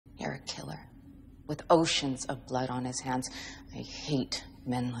You're a killer, with oceans of blood on his hands. I hate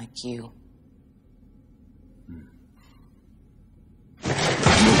men like you.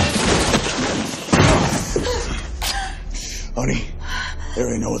 Honey,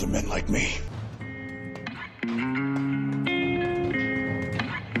 there ain't no other men like me.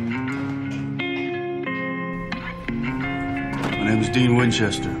 My name is Dean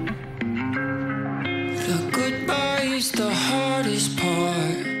Winchester. The goodbye is the hardest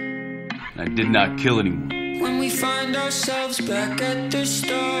part. I did not kill anyone. When we find ourselves back at the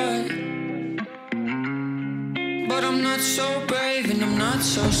start. But I'm not so brave and I'm not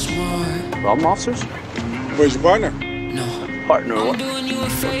so smart. Problem, officers? Where's your partner? No. Partner I'm what? doing you a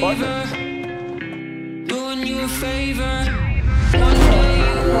favor. Doing you a favor. One day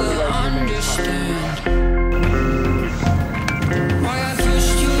you will understand. Why I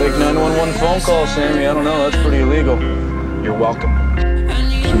pushed you Fake 911 phone call, Sammy. I don't know. That's pretty illegal. You're welcome.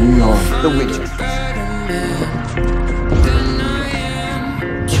 and you So we are the Winchesters. than I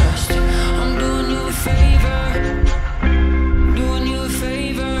am. Just, I'm doing you a favor. Doing you a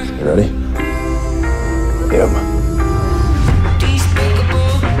favor. You ready? Hit him.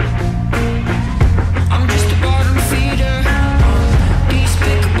 Despicable. I'm just a bottom feeder.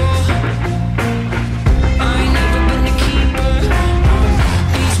 Despicable. I ain't never been the keeper.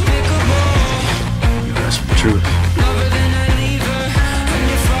 Despicable. You got some truth. Lover than a leaver. And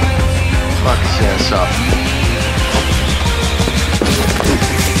if I were you, Fuck his ass up.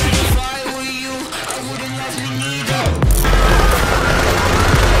 if I were you, I wouldn't love me neither.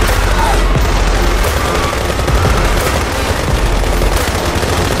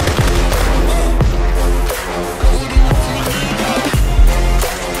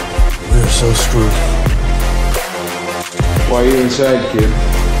 We're so screwed. Why are you inside, kid?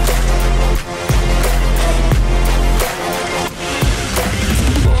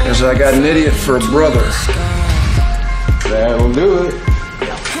 Because I got an idiot for a brother. That'll do it.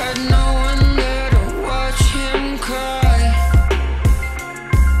 Had no one there to watch him cry.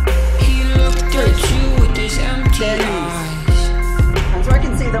 He looked at you with his empty eyes. So I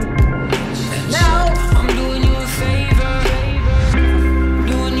can see them. And Now. said, I'm doing you a favor.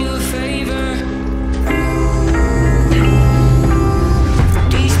 Doing you a favor.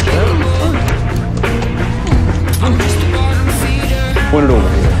 Despicable. I'm just a bottom feeder. Point it over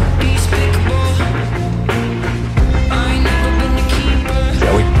here. Despicable. I ain't never been the keeper.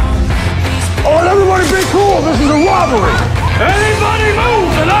 Oh, everybody be cool! This is a robbery! Anybody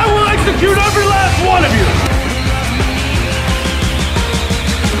move, and I will execute every last one of you!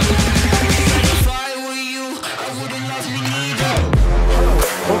 If I were you, I wouldn't love me neither.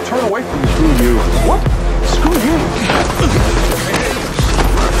 Don't turn away from me. Screw you. What? Screw you.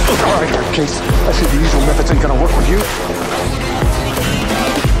 All right, Case. I see the usual methods ain't gonna work with you.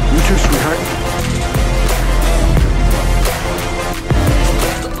 You too, sweetheart.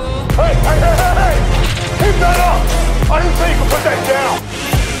 Hey! Keep that up! I didn't say you could put that down!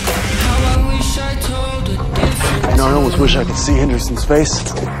 How I wish I told a different I almost wish I could see Henderson's face.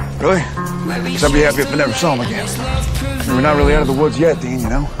 Really? Because I'd be happy if I never saw him again. I mean, we're not really out of the woods yet, Dean, you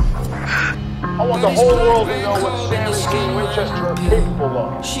know? I want the whole world to know what Sam and Dean Winchester are capable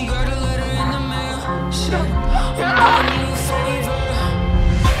of. She got a letter in the mail. Said, I'm doing you a favor.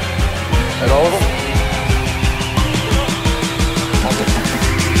 And all of them?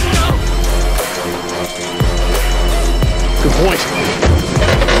 Good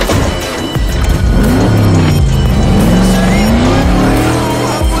point.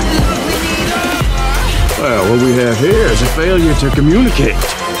 Well, what we have here is a failure to communicate.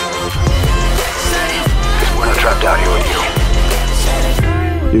 We're not trapped out here with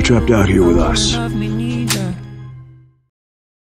you. You're trapped out here with us. Love me